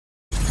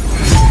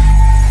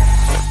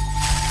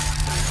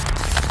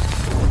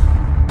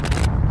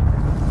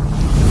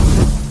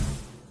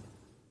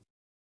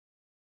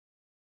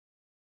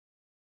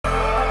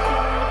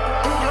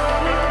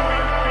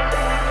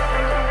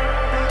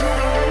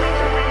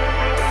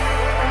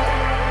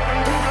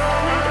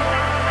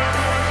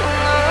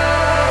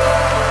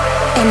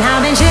And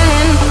I've been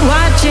chilling,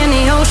 watching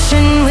the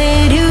ocean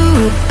with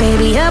you.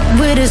 Baby, up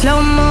with a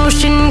slow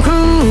motion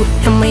crew.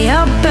 And we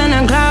up in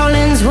our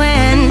growlings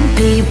when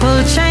people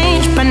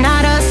change, but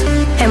not us.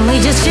 And we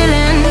just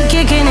chillin',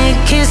 kicking it,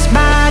 kissed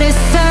by the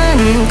sun.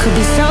 Could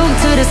be soaked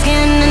to the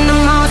skin in the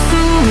mall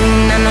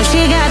soon. I know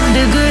she got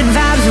the good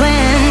vibes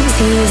when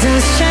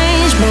seasons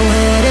change, but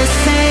we're the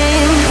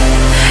same.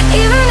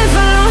 Even if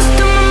I lost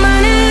all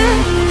my money,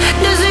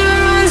 the zero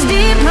runs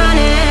deep,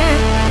 honey.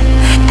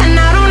 And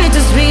I don't need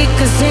to speak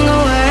a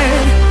single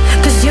word,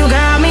 'cause you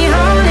got me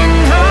holding,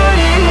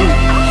 holding.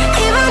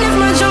 Even if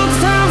my jokes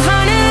sound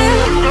funny,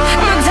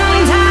 my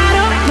tongue tied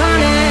up on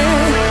it.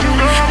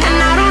 And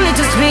I don't need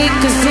to speak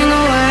a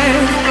single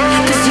word,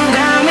 'cause you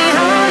got me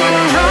holding,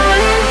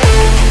 holding.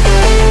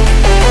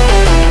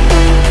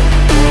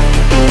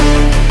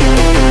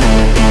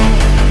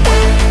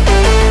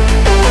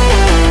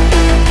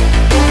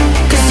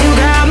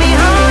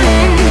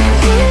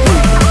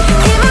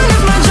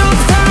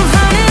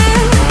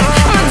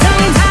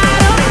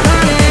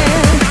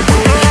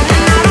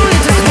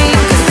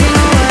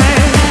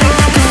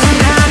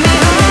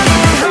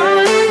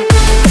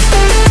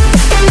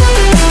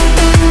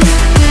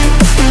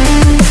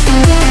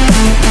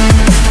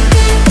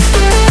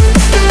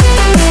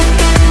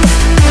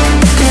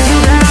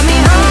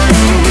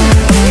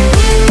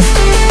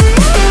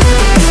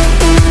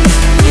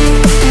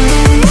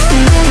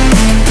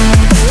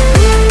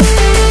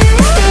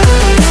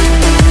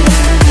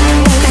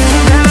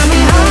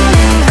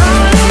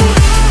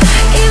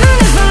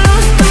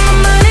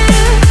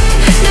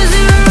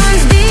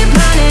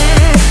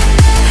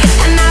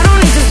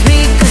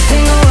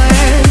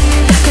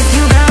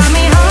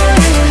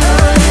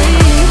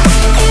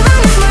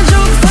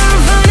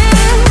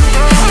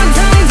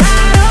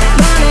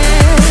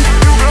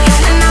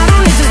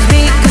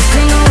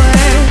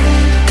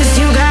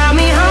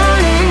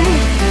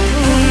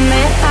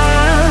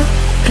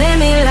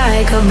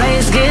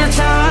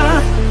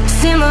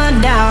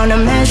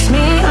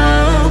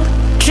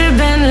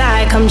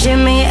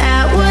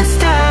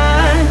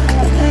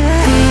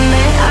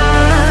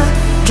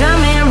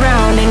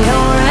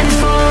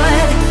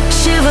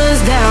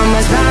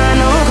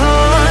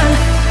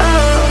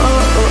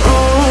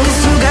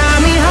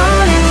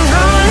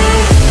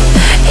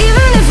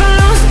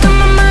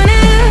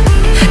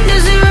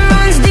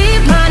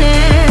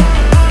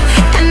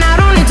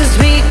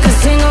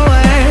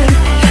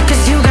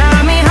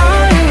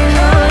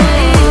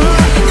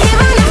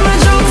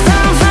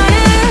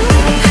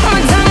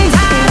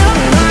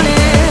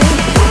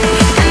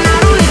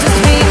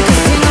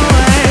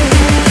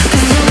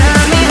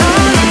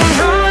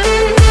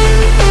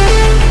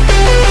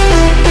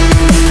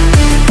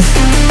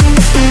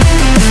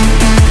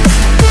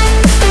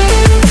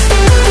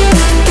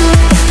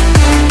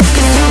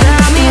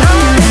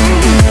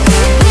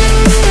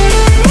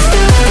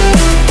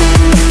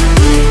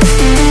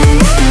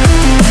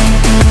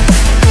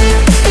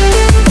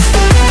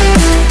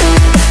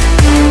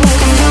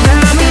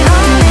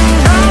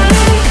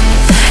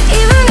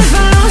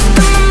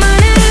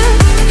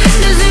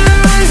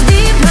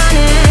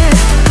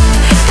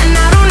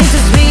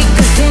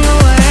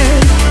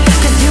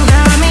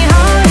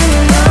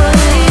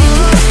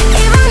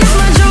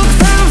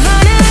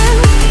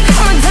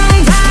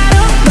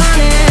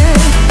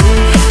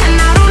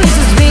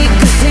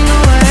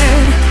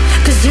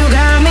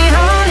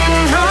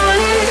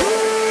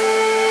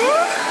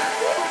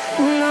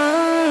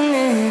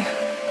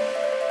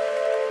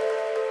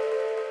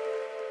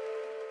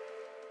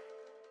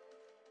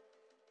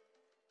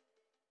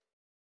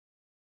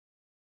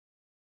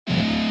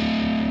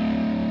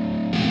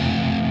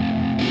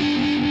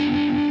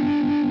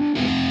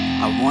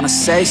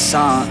 Say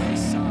something,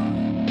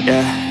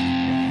 yeah.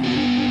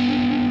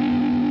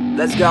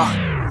 Let's go.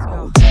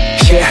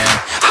 Yeah,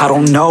 I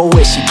don't know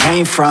where she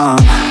came from,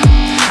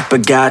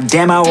 but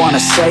goddamn, I wanna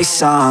say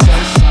some.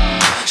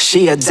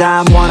 She a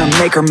dime, wanna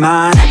make her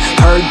mine.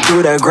 Heard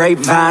through the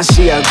grapevine,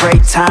 she a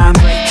great time.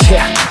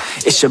 Yeah,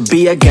 it should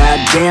be a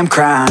goddamn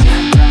crime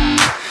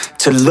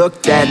to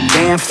look that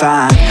damn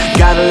fine.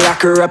 Gotta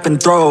lock her up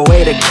and throw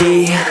away the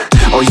key,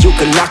 or you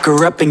could lock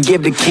her up and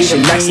give the key to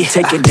me.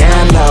 Take it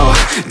down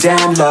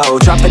low,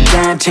 drop it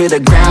down to the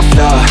ground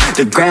floor,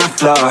 the ground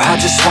floor. I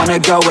just wanna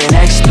go and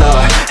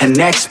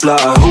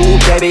explore, ooh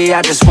baby,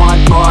 I just want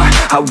more,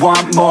 I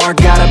want more.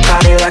 Got a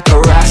body like a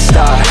rock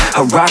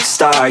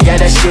star, yeah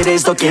that shit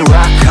is looking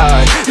rock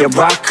hard, yeah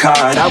rock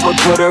hard. I would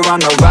put her on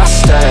the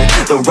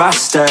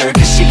roster,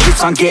 cause she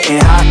keeps on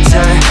getting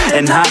hotter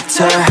and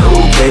hotter.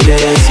 Ooh baby,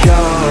 let's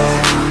go.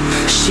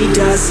 She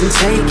doesn't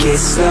take it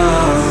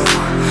slow,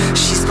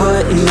 she's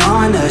putting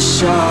on a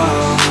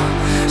show,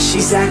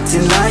 she's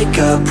acting like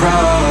a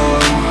pro.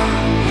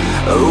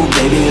 Oh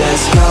baby,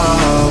 let's go.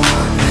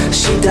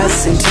 She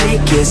doesn't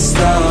take it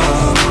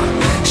slow,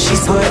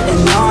 she's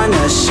putting on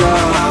a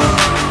show,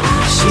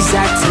 she's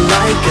acting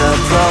like a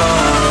pro.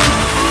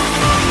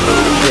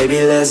 Oh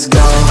baby, let's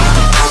go.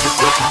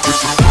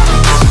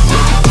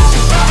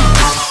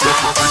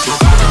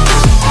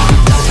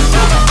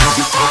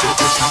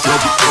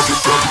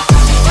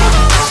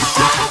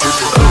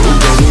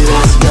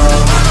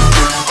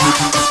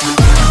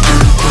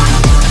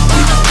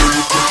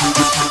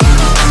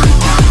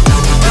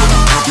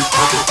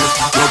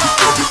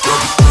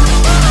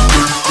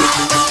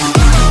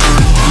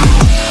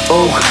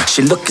 Oh,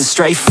 she looking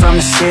straight from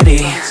the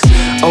city.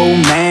 Oh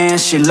man,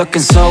 she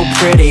looking so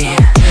pretty.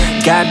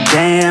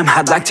 Goddamn,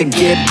 I'd like to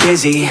get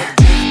busy.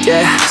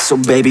 Yeah, so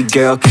baby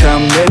girl,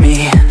 come with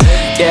me.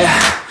 Yeah,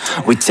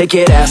 we take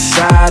it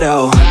outside,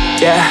 oh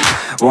yeah.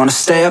 Wanna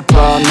stay up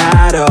all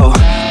night, oh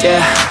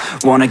yeah.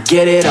 Wanna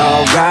get it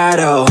all right,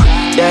 oh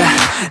yeah.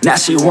 Now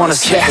she wanna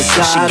skip the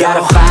slide. She got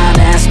a fine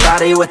ass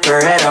body with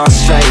her head on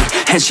straight,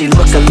 and she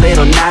look a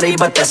little naughty,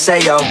 but that's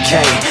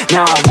a-okay.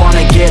 Now I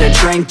wanna get a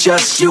drink,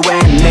 just you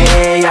and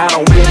me. I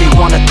don't really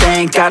wanna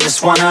think, I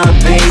just wanna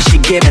be. She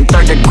giving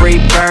third-degree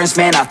burns,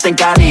 man, I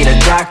think I need a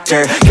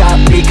doctor. Got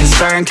me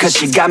concerned, cause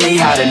she got me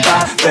hot and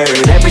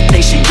bothered.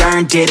 Everything she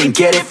earned, didn't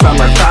get it from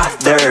her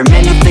father.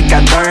 Man, you think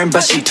I learned,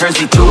 but she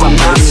turns me to a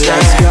monster.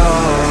 Let's go.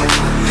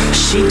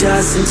 She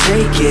doesn't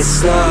take it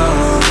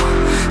slow,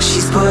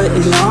 she's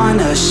putting on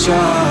a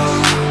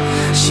show.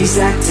 She's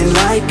acting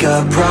like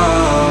a pro.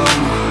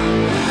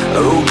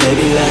 Oh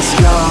baby, let's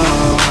go.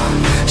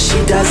 She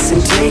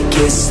doesn't take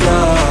it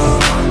slow,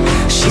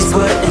 she's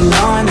putting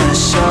on a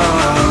show.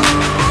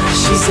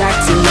 She's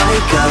acting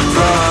like a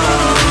pro.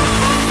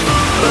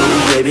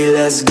 Oh baby,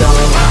 let's go.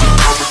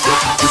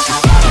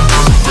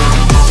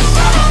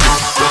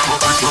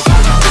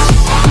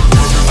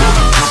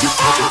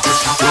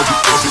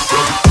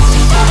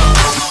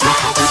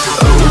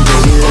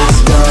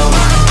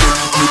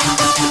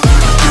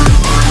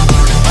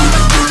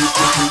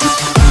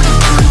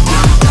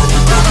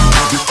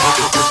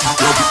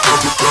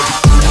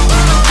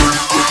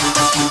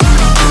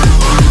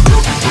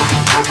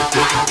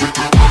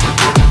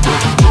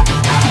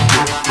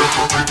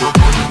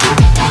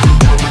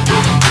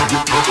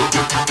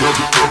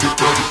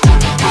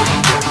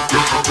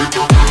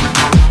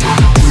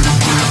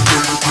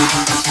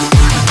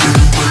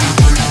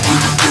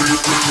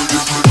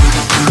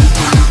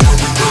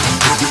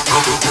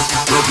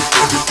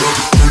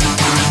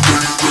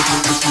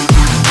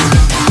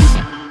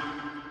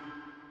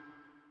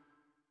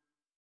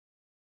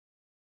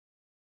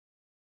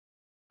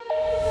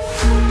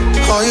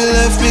 All you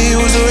left me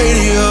was the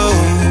radio,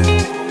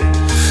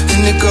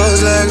 and it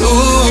goes like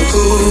ooh,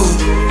 ooh,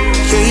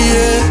 yeah,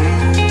 yeah.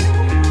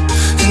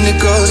 And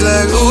it goes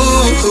like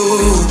ooh,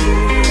 ooh,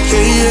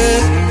 yeah,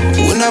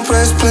 yeah. When I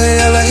press play,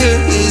 all I hear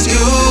is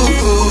you.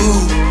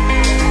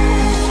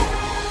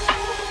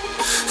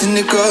 And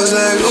it goes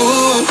like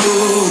ooh,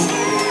 ooh,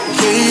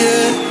 yeah,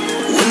 yeah.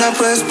 When I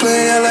press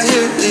play, all I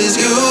hear is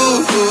you.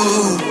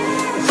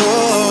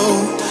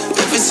 Oh,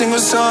 every single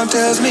song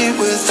tells me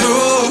we're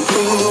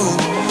through.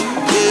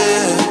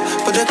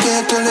 Yeah, but I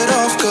can't turn it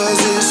off cause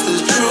it's the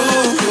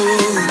truth.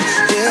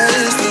 Yeah,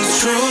 it's the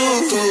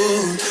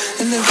truth.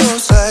 And it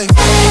goes like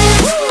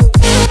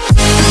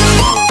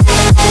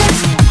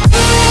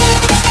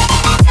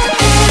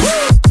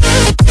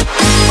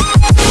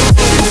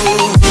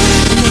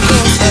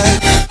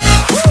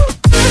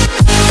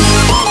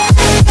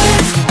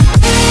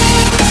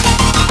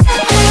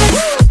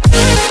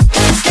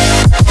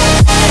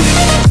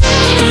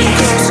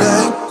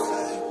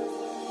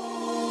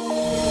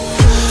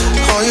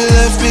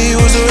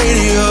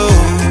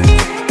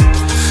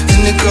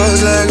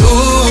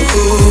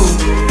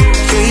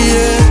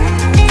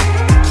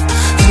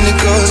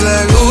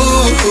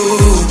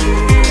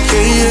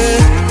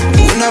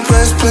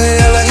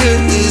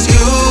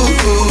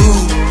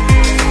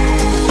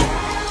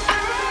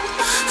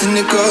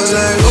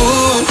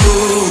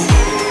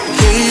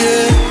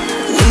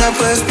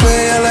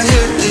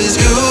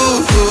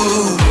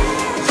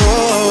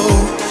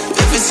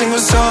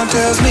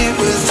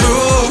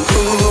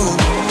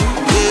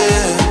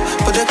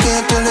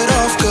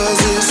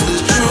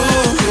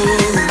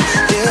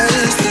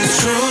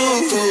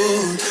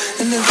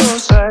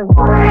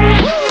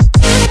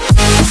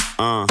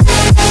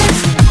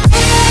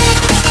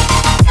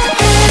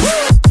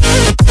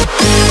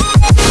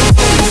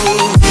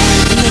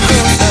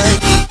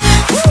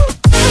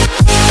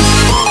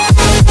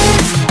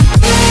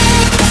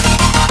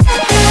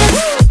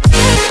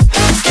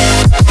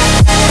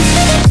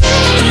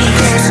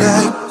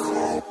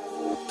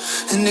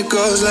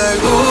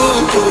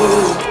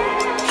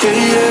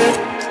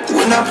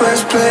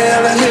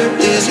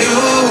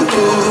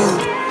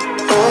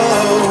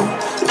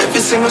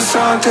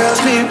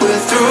tells me we're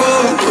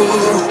through.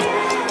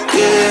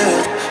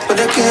 Yeah, but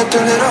I can't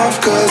turn it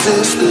off cause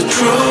it's the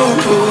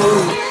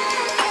truth.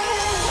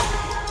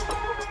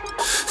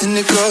 And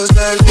it goes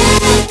like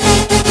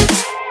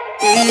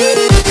yeah, yeah.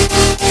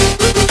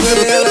 But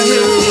all I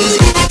hear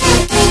is